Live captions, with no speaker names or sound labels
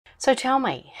So tell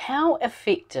me, how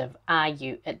effective are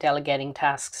you at delegating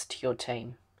tasks to your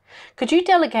team? Could you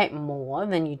delegate more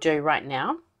than you do right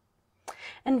now?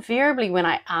 Invariably, when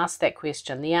I ask that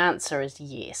question, the answer is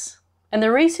yes. And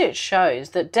the research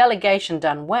shows that delegation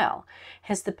done well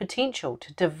has the potential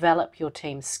to develop your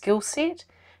team's skill set,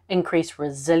 increase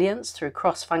resilience through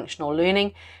cross-functional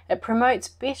learning, it promotes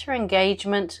better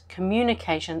engagement,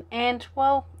 communication, and,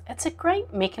 well, it's a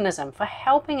great mechanism for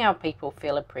helping our people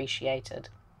feel appreciated.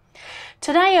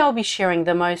 Today I'll be sharing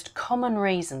the most common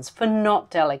reasons for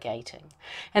not delegating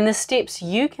and the steps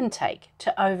you can take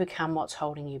to overcome what's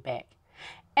holding you back.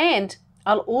 And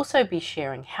I'll also be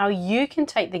sharing how you can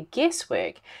take the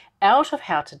guesswork out of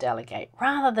how to delegate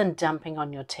rather than dumping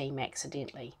on your team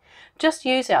accidentally. Just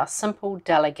use our simple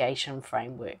delegation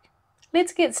framework.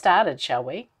 Let's get started, shall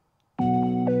we?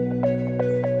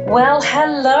 Well,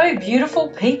 hello, beautiful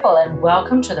people, and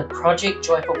welcome to the Project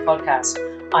Joyful podcast.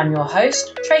 I'm your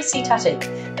host, Tracy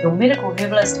Tutty, your medical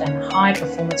herbalist and high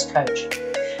performance coach.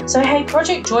 So, hey,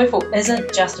 Project Joyful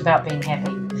isn't just about being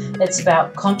happy. It's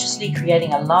about consciously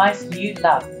creating a life you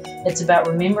love. It's about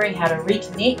remembering how to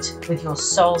reconnect with your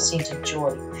soul-centered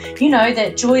joy. You know,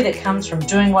 that joy that comes from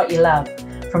doing what you love,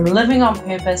 from living on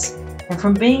purpose, and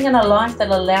from being in a life that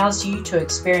allows you to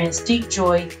experience deep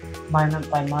joy moment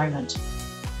by moment.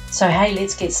 So hey,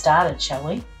 let's get started, shall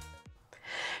we?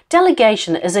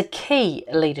 Delegation is a key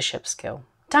leadership skill.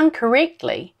 Done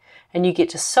correctly, and you get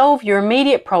to solve your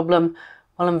immediate problem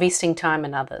while investing time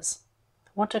in others.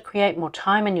 Want to create more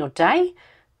time in your day?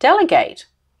 Delegate.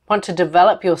 Want to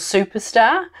develop your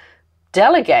superstar?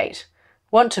 Delegate.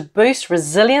 Want to boost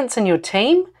resilience in your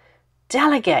team?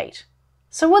 Delegate.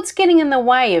 So what's getting in the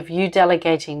way of you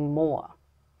delegating more?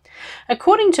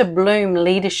 According to Bloom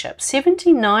Leadership,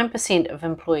 79% of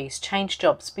employees change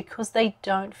jobs because they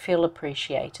don't feel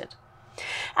appreciated.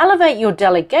 Elevate your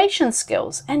delegation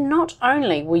skills, and not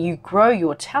only will you grow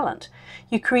your talent,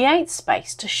 you create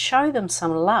space to show them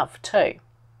some love too.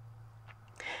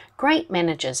 Great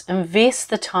managers invest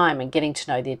the time in getting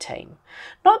to know their team,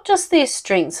 not just their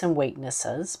strengths and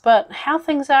weaknesses, but how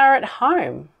things are at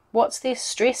home. What's their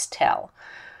stress tell?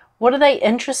 What are they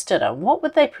interested in? What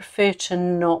would they prefer to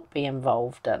not be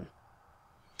involved in?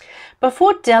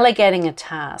 Before delegating a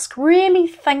task, really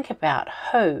think about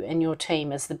who in your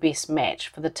team is the best match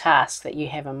for the task that you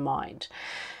have in mind,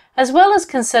 as well as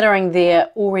considering their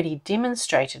already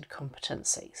demonstrated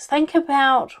competencies. Think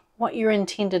about what your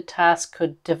intended task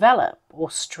could develop or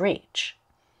stretch.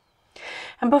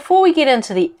 And before we get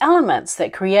into the elements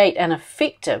that create an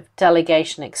effective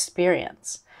delegation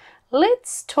experience,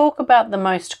 let's talk about the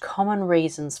most common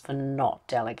reasons for not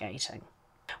delegating.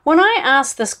 When I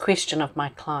ask this question of my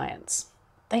clients,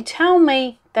 they tell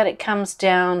me that it comes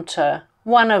down to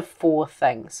one of four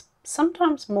things,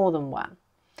 sometimes more than one.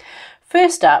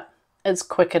 First up, it's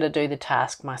quicker to do the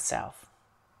task myself.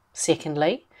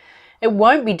 Secondly, it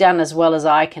won't be done as well as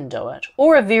I can do it,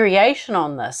 or a variation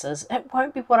on this is it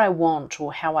won't be what I want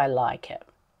or how I like it.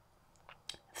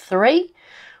 3,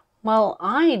 well,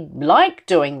 I like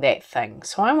doing that thing,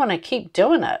 so I want to keep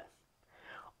doing it.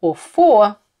 Or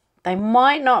 4, they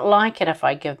might not like it if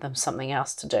I give them something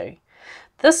else to do.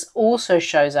 This also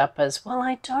shows up as, well,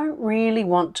 I don't really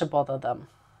want to bother them.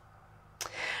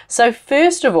 So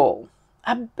first of all,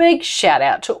 a big shout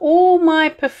out to all my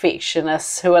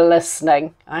perfectionists who are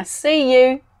listening. I see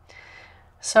you.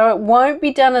 So it won't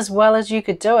be done as well as you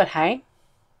could do it, hey?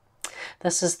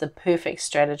 This is the perfect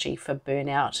strategy for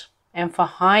burnout and for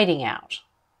hiding out.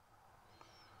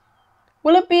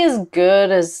 Will it be as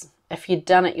good as if you'd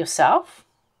done it yourself?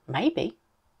 Maybe.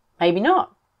 Maybe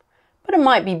not. But it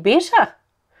might be better.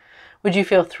 Would you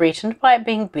feel threatened by it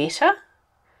being better?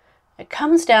 It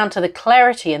comes down to the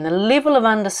clarity and the level of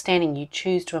understanding you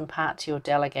choose to impart to your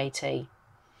delegatee.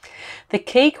 The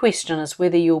key question is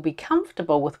whether you'll be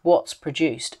comfortable with what's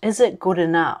produced. Is it good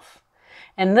enough?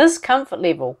 And this comfort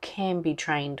level can be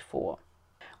trained for.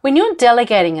 When you're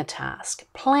delegating a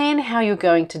task, plan how you're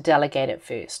going to delegate it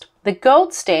first. The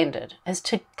gold standard is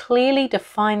to clearly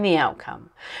define the outcome,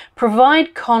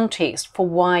 provide context for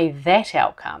why that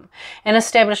outcome, and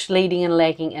establish leading and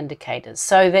lagging indicators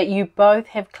so that you both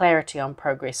have clarity on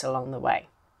progress along the way.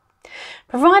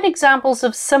 Provide examples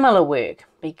of similar work.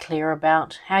 Be clear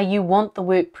about how you want the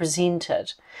work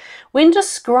presented. When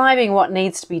describing what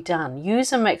needs to be done,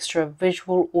 use a mixture of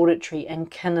visual, auditory,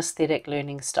 and kinesthetic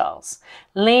learning styles,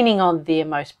 leaning on their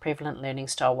most prevalent learning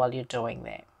style while you're doing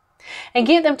that. And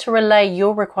get them to relay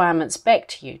your requirements back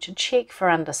to you to check for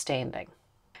understanding.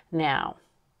 Now,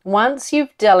 once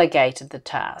you've delegated the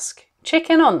task,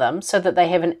 check in on them so that they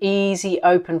have an easy,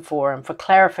 open forum for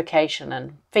clarification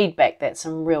and feedback that's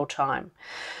in real time.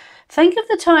 Think of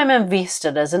the time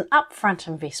invested as an upfront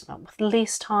investment with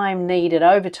less time needed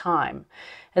over time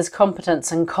as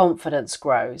competence and confidence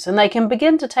grows, and they can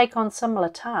begin to take on similar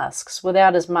tasks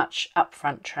without as much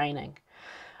upfront training.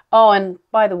 Oh, and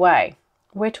by the way,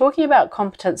 we're talking about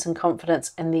competence and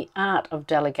confidence in the art of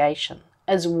delegation,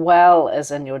 as well as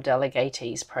in your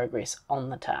delegatee's progress on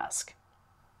the task.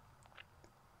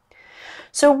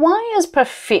 So why is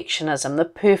perfectionism the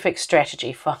perfect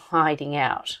strategy for hiding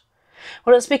out?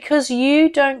 Well, it's because you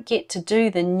don't get to do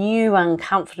the new,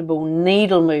 uncomfortable,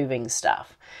 needle-moving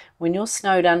stuff when you're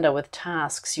snowed under with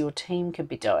tasks your team could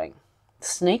be doing.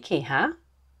 Sneaky, huh?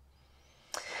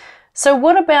 So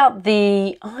what about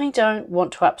the I don't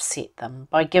want to upset them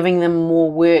by giving them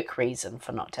more work reason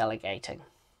for not delegating?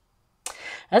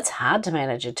 It's hard to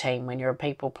manage a team when you're a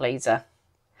people pleaser.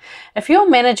 If you're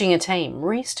managing a team,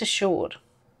 rest assured,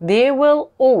 there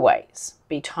will always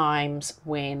be times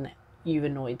when you've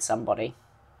annoyed somebody.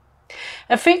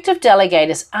 Effective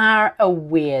delegators are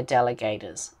aware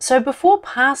delegators. So before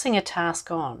passing a task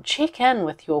on, check in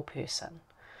with your person.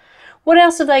 What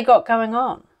else have they got going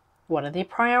on? What are their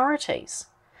priorities?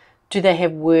 Do they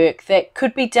have work that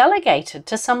could be delegated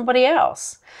to somebody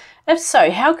else? If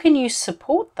so, how can you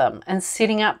support them in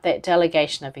setting up that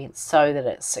delegation event so that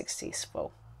it's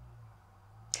successful?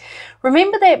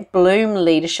 Remember that Bloom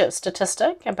leadership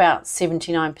statistic? About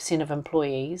 79% of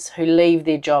employees who leave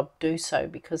their job do so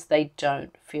because they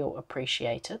don't feel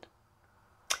appreciated.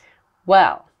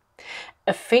 Well,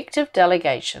 effective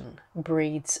delegation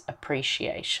breeds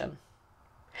appreciation.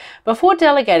 Before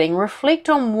delegating, reflect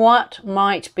on what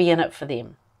might be in it for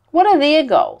them. What are their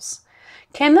goals?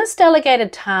 Can this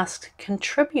delegated task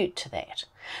contribute to that?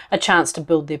 A chance to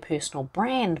build their personal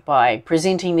brand by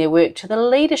presenting their work to the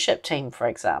leadership team, for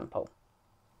example.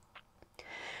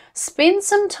 Spend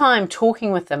some time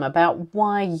talking with them about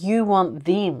why you want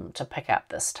them to pick up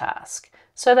this task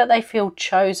so that they feel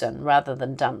chosen rather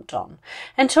than dumped on,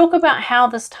 and talk about how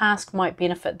this task might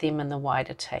benefit them and the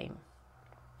wider team.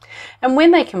 And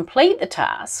when they complete the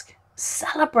task,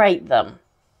 celebrate them.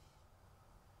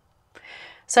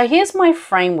 So here's my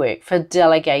framework for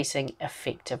delegating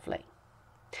effectively.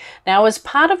 Now, as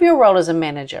part of your role as a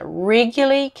manager,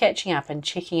 regularly catching up and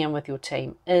checking in with your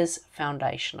team is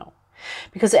foundational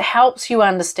because it helps you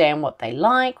understand what they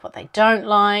like, what they don't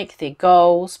like, their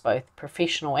goals, both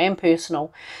professional and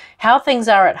personal, how things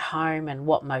are at home and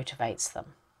what motivates them.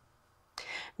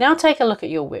 Now take a look at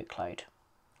your workload.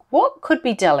 What could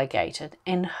be delegated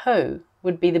and who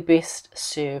would be the best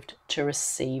served to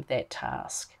receive that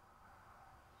task?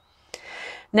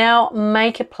 Now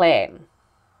make a plan.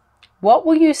 What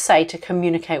will you say to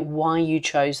communicate why you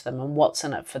chose them and what's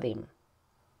in it for them?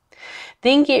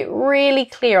 Then get really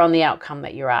clear on the outcome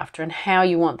that you're after and how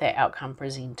you want that outcome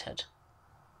presented.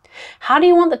 How do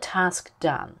you want the task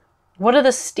done? What are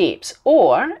the steps?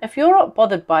 Or, if you're not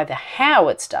bothered by the how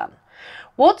it's done,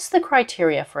 what's the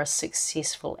criteria for a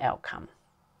successful outcome?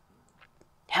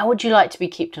 How would you like to be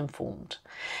kept informed?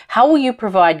 How will you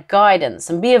provide guidance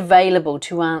and be available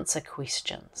to answer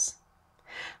questions?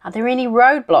 Are there any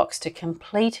roadblocks to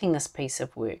completing this piece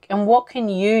of work? And what can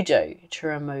you do to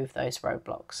remove those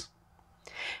roadblocks?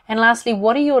 And lastly,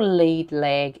 what are your lead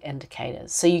lag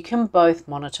indicators so you can both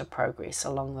monitor progress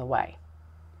along the way?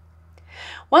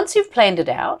 Once you've planned it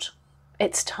out,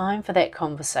 it's time for that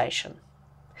conversation.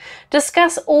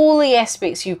 Discuss all the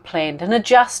aspects you've planned and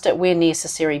adjust it where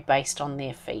necessary based on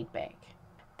their feedback.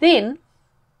 Then,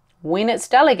 when it's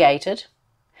delegated,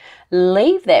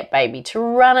 leave that baby to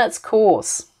run its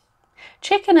course.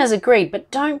 Check in as agreed,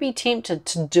 but don't be tempted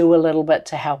to do a little bit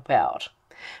to help out.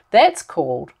 That's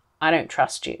called I don't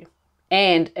trust you,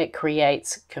 and it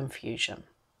creates confusion.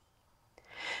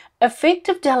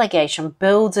 Effective delegation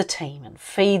builds a team and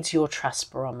feeds your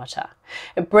trust barometer.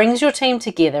 It brings your team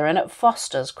together and it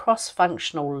fosters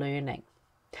cross-functional learning.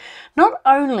 Not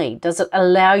only does it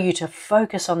allow you to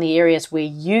focus on the areas where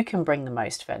you can bring the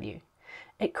most value,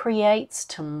 it creates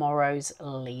tomorrow's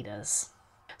leaders.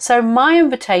 So my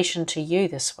invitation to you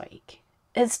this week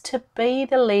is to be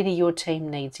the leader your team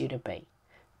needs you to be.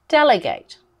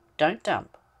 Delegate, don't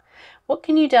dump. What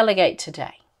can you delegate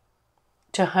today?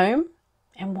 To whom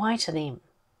and why to them?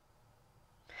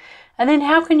 And then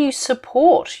how can you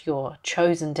support your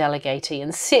chosen delegatee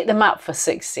and set them up for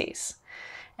success?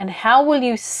 And how will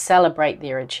you celebrate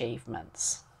their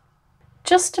achievements?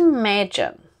 Just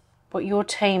imagine what your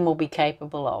team will be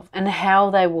capable of and how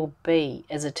they will be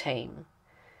as a team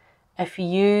if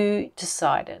you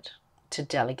decided to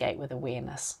delegate with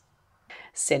awareness.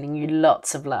 Sending you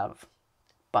lots of love.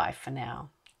 Bye for now.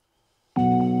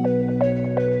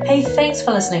 Hey, thanks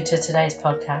for listening to today's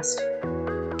podcast.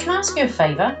 Can I ask you a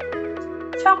favour?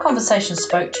 If our conversation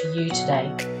spoke to you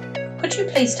today, could you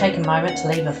please take a moment to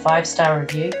leave a 5-star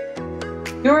review?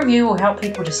 Your review will help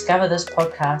people discover this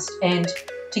podcast, and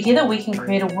together we can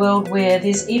create a world where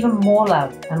there's even more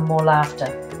love and more laughter.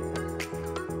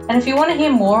 And if you want to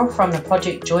hear more from the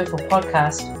Project Joyful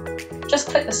podcast, just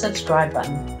click the subscribe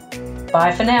button.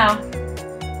 Bye for now.